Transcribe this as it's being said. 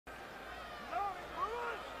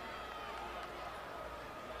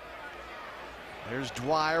Here's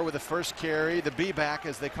Dwyer with the first carry. The B-back,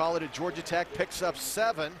 as they call it at Georgia Tech, picks up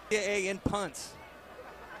 7. In punts.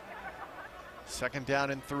 Second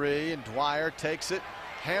down and 3, and Dwyer takes it,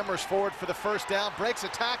 hammers forward for the first down, breaks a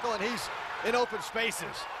tackle, and he's in open spaces.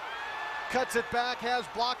 Cuts it back, has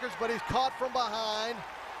blockers, but he's caught from behind,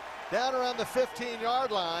 down around the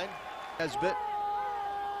 15-yard line. Nesbitt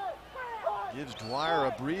gives Dwyer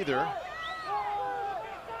a breather.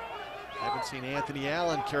 Haven't seen Anthony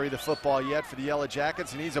Allen carry the football yet for the Yellow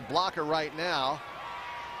Jackets, and he's a blocker right now.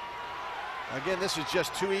 Again, this is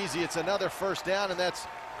just too easy. It's another first down, and that's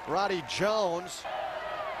Roddy Jones.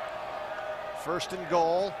 First and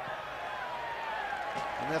goal.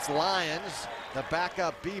 And that's Lyons, the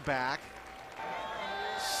backup B-back.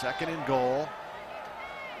 Second and goal.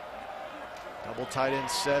 Double tight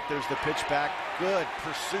end set. There's the pitch back. Good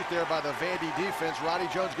pursuit there by the Vandy defense. Roddy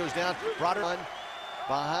Jones goes down. Broader run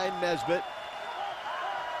behind Nesbitt.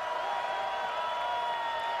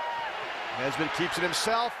 Nesbitt keeps it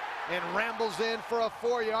himself and rambles in for a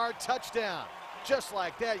 4-yard touchdown. Just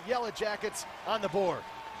like that, Yellow Jackets on the board.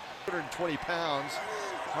 120 pounds,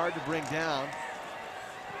 hard to bring down.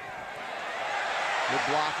 Good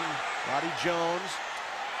blocking, Roddy Jones.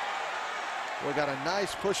 We got a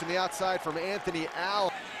nice push on the outside from Anthony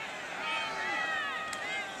Allen.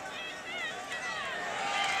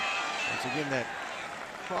 Once again, that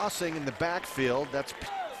crossing in the backfield, that's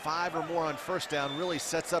 5 or more on first down, really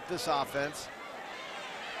sets up this offense.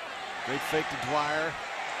 Great fake to Dwyer.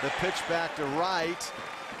 The pitch back to right.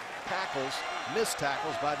 Tackles, missed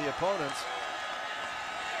tackles by the opponents.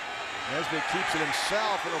 Nesbitt keeps it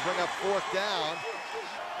himself. It'll bring up 4th down.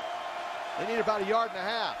 They need about 1.5 yards.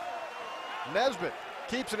 Nesbitt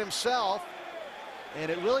keeps it himself, and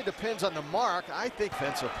it really depends on the mark. I think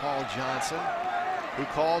defensive Paul Johnson, who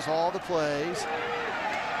calls all the plays.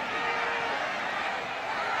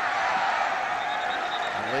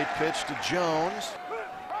 A late pitch to Jones.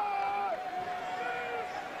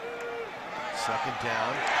 Second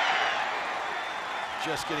down.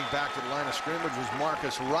 Just getting back to the line of scrimmage was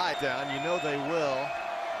Marcus Wright. Down, you know they will.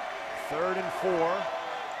 3rd and 4.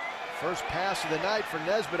 First pass of the night for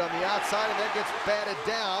Nesbitt on the outside, and that gets batted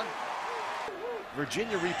down.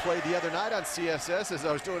 Virginia replayed the other night on CSS as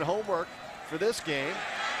I was doing homework for this game.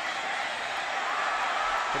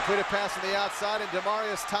 Completed pass on the outside, and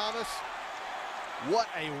Demarius Thomas, what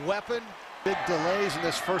a weapon. Big delays in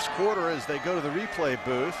this first quarter as they go to the replay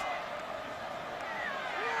booth.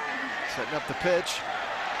 Setting up the pitch.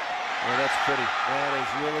 Oh, that's pretty. That is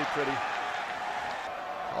really pretty.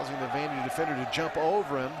 Causing the Vandy defender to jump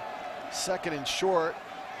over him. Second and short.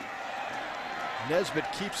 Nesbitt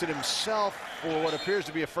keeps it himself for what appears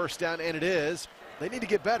to be a first down, and it is. They need to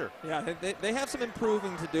get better. Yeah, they have some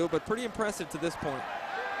improving to do, but pretty impressive to this point.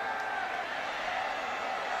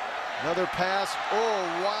 Another pass,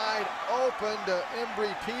 wide open to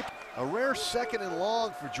Embry Peep. A rare 2nd and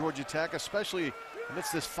long for Georgia Tech, especially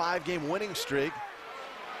amidst this 5-game winning streak.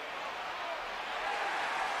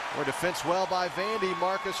 Or defense well by Vandy.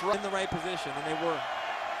 Marcus Wright in the right position, and they were.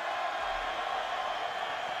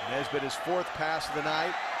 Nesbitt, his 4th pass of the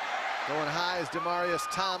night. Going high is Demarius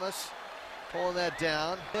Thomas, pulling that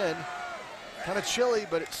down. And kind of chilly,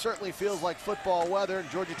 but it certainly feels like football weather. And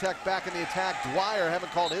Georgia Tech back in the attack. Dwyer,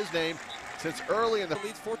 haven't called his name since early in the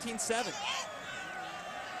leads 14-7.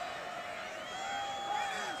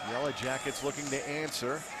 Yellow Jackets looking to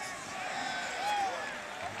answer.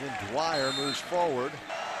 Again, Dwyer moves forward.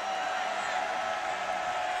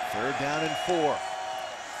 3rd down and 4.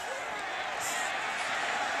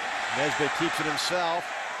 Nesbitt keeps it himself.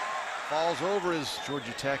 Falls over as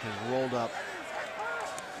Georgia Tech has rolled up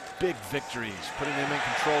big victories, putting them in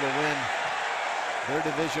control to win their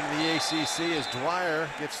division in the ACC as Dwyer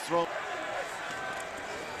gets thrown.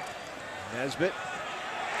 Nesbitt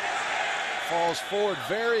falls forward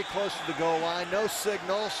very close to the goal line. No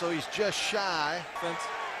signal, so he's just shy.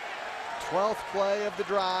 12th play of the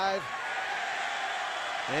drive.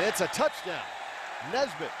 And it's a touchdown.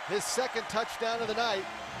 Nesbitt, his 2nd touchdown of the night.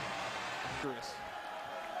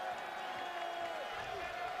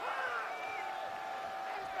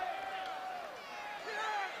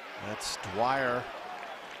 That's Dwyer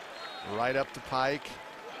right up the pike.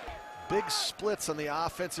 Big splits on the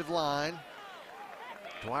offensive line.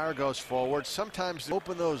 Dwyer goes forward. Sometimes they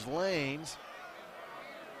open those lanes.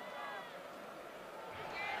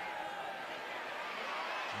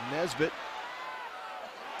 Nesbitt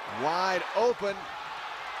wide open,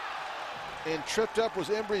 and tripped up was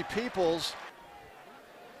Embry Peoples.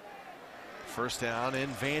 First down in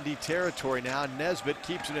Vandy territory now. Nesbitt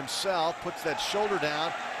keeps it himself, puts that shoulder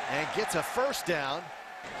down, and gets a first down.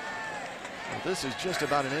 Well, this is just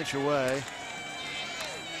about an inch away.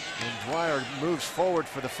 And Dwyer moves forward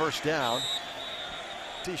for the first down.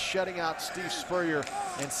 He's shutting out Steve Spurrier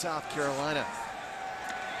in South Carolina.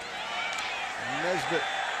 Nesbitt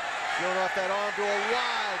throwing off that arm to a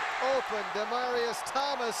wide open Demarius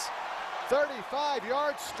Thomas.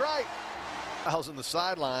 35-yard strike. Fouls on the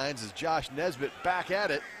sidelines as Josh Nesbitt back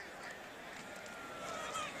at it.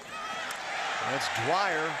 That's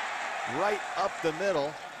Dwyer right up the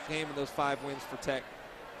middle. Game in those 5 wins for Tech.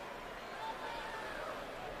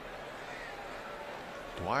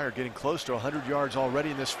 Dwyer getting close to 100 yards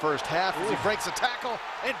already in this first half as he breaks a tackle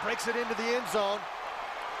and breaks it into the end zone.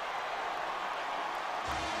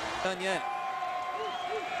 Done yet.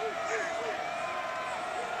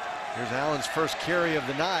 Here's Allen's first carry of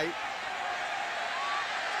the night.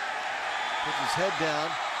 Puts his head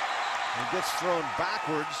down and gets thrown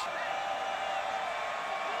backwards.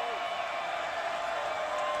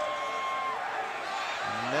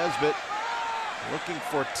 Nesbitt looking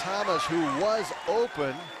for Thomas, who was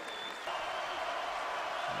open.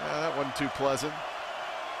 That wasn't too pleasant.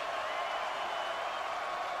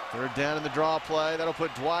 Third down in the draw play. That'll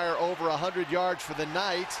put Dwyer over 100 yards for the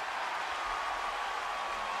night.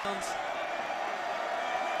 It'll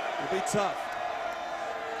be tough.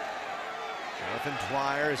 Jonathan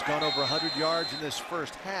Dwyer has gone over 100 yards in this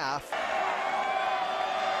first half.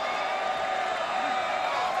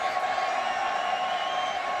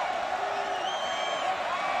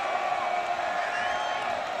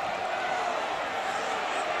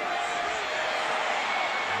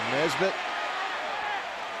 Nesbitt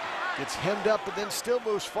gets hemmed up but then still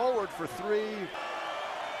moves forward for 3.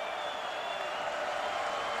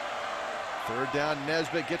 Third down,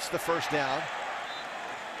 Nesbitt gets the first down.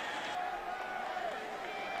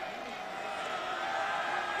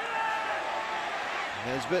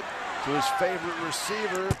 Nesbitt to his favorite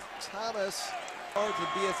receiver, Thomas. Hard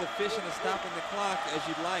to be as efficient as stopping the clock as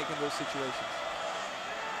you'd like in those situations.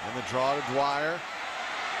 And the draw to Dwyer.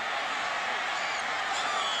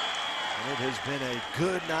 And it has been a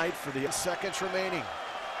good night for the seconds remaining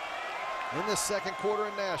in the second quarter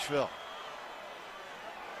in Nashville.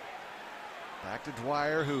 Back to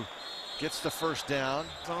Dwyer, who gets the first down.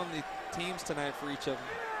 It's on the teams tonight for each of them.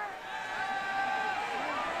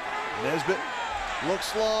 Nesbitt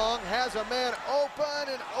looks long, has a man open,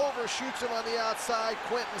 and overshoots him on the outside.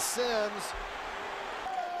 Quentin Sims.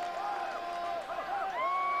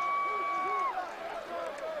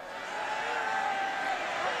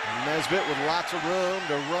 Nesbitt with lots of room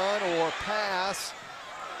to run or pass,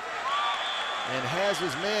 and has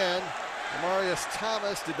his man, Demarius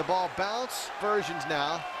Thomas. Did the ball bounce? Versions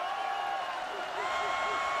now.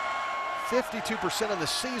 52% of the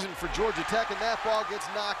season for Georgia Tech, and that ball gets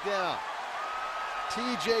knocked down.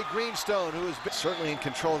 TJ Greenstone, who has been certainly in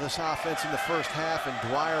control of this offense in the first half, and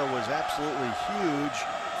Dwyer was absolutely huge.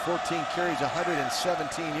 14 carries,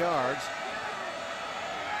 117 yards.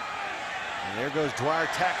 And there goes Dwyer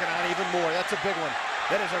tacking on even more. That's a big one.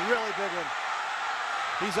 That is a really big one.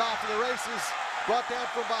 He's off to the races. Brought down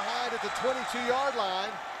from behind at the 22-yard line.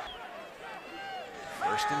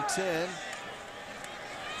 First and 10.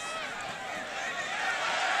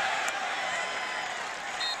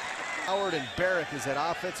 Howard and Barrick is that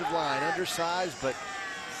offensive line. Undersized, but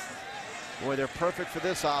boy, they're perfect for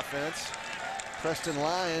this offense. Preston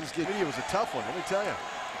Lyons, it was a tough one, let me tell you.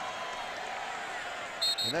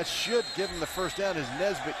 And that should give him the first down as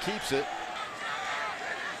Nesbitt keeps it.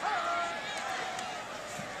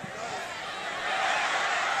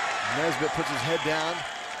 Nesbitt puts his head down.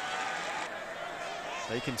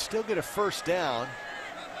 They can still get a first down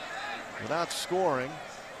without scoring.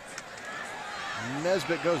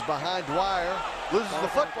 Nesbitt goes behind Dwyer, loses the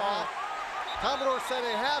football. Commodores say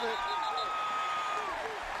they have it.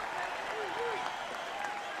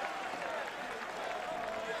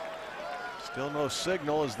 Still no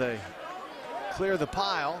signal as they clear the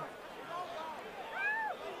pile.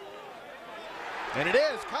 And it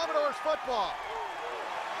is Commodores football.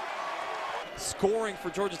 Scoring for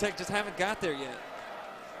Georgia Tech, just haven't got there yet.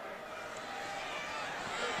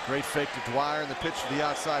 Great fake to Dwyer and the pitch to the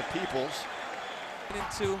outside Peoples.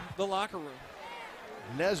 Into the locker room.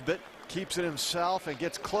 Nesbitt keeps it himself and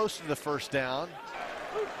gets close to the first down.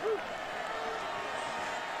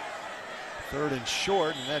 Third and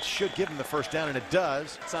short, and that should give him the first down, and it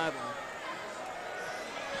does. Sideline.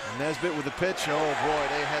 Nesbitt with the pitch. Oh boy,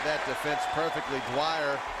 they had that defense perfectly.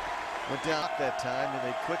 Dwyer went down that time, and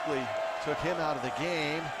they quickly took him out of the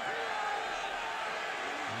game.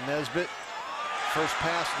 Nesbitt, first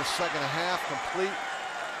pass of the second half, complete.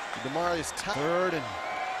 Demarius Thomas. Third and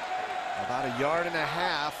about a yard and a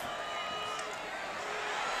half.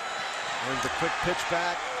 There's the quick pitch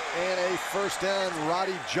back And a first down.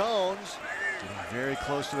 Roddy Jones getting very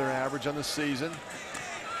close to their average on the season.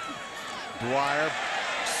 Dwyer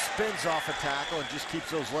spins off a tackle and just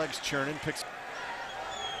keeps those legs churning.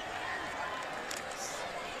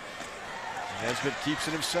 Nesbitt keeps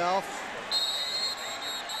it himself.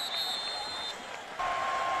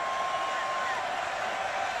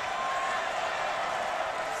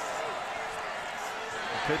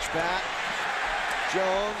 Pitch back.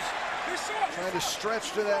 Jones trying to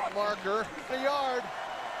stretch to that marker. A yard.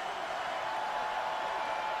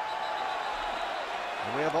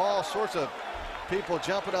 And we have all sorts of people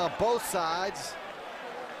jumping on both sides.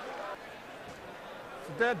 It's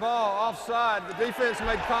a dead ball, offside. The defense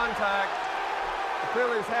made contact. The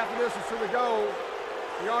penalty is half the distance to the goal.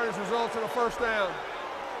 The yardage results in a first down.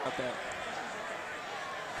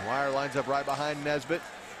 Dwyer lines up right behind Nesbitt.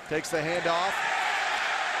 Takes the handoff.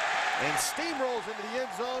 And steamrolls into the end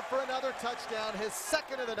zone for another touchdown, his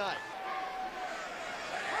second of the night.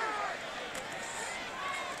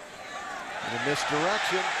 And a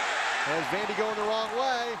misdirection has Vandy going the wrong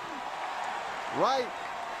way. Right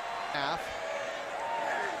half.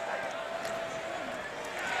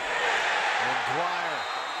 And Dwyer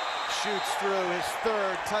shoots through his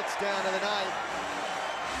third touchdown of the night.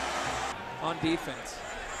 On defense.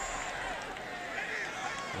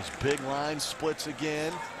 This big line splits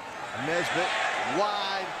again. Nesbitt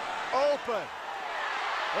wide open.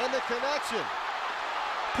 And the connection.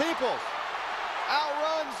 Peoples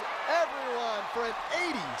outruns everyone for an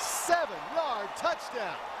 87-yard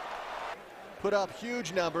touchdown. Put up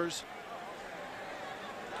huge numbers.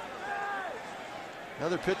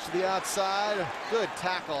 Another pitch to the outside. Good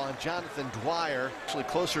tackle on Jonathan Dwyer. Actually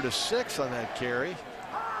closer to 6 on that carry.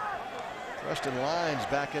 Preston Lyons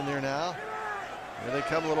back in there now. Here they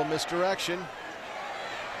come, a little misdirection.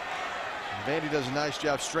 Vandy does a nice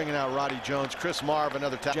job stringing out Roddy Jones. Chris Marv,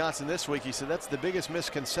 another touchdown. Johnson this week, he said that's the biggest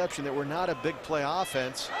misconception, that we're not a big play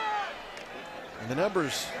offense. And the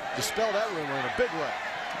numbers dispel that rumor in a big way.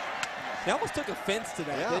 He almost took offense to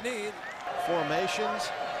that, didn't he? Formations,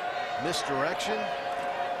 misdirection.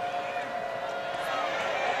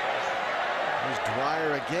 There's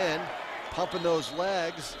Dwyer again, pumping those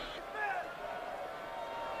legs.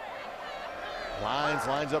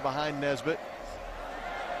 Lines up behind Nesbitt.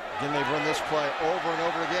 Again, they've run this play over and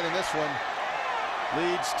over again, and this one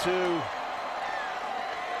leads to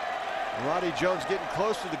Roddy Jones getting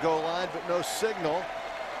close to the goal line, but no signal.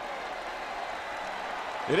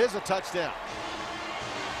 It is a touchdown.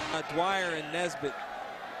 Dwyer and Nesbitt.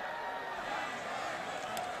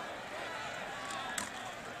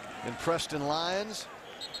 And Preston Lyons.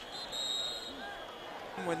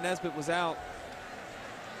 When Nesbitt was out.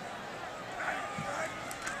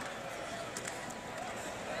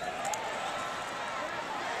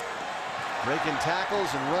 Breaking tackles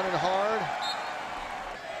and running hard.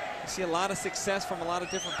 You see a lot of success from a lot of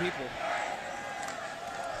different people.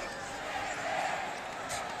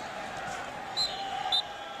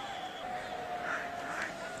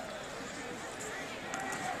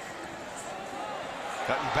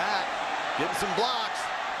 Cutting back, getting some blocks.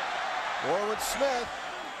 Orland Smith.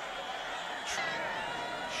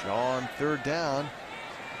 Shaw on third down.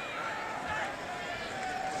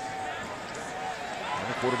 And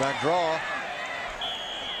a quarterback draw.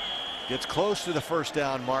 Gets close to the first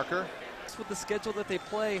down marker. That's with the schedule that they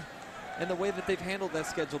play and the way that they've handled that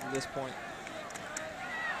schedule to this point.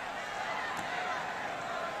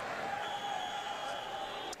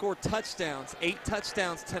 Scored touchdowns, 8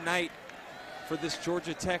 touchdowns tonight for this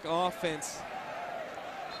Georgia Tech offense.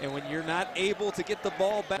 And when you're not able to get the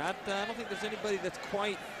ball back, I don't think there's anybody that's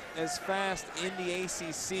quite as fast in the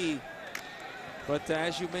ACC. But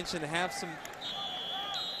as you mentioned, have some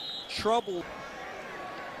trouble.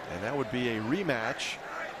 And that would be a rematch.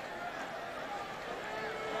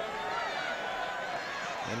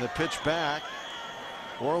 And the pitch back.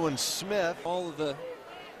 Orland Smith. All of the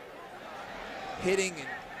hitting and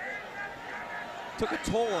took a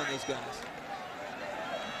toll on those guys.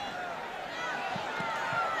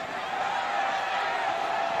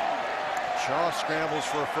 Shaw scrambles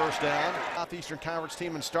for a first down. Southeastern Conference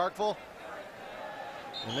team in Starkville.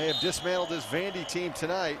 And they have dismantled this Vandy team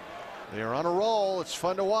tonight. They are on a roll. It's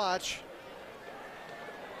fun to watch.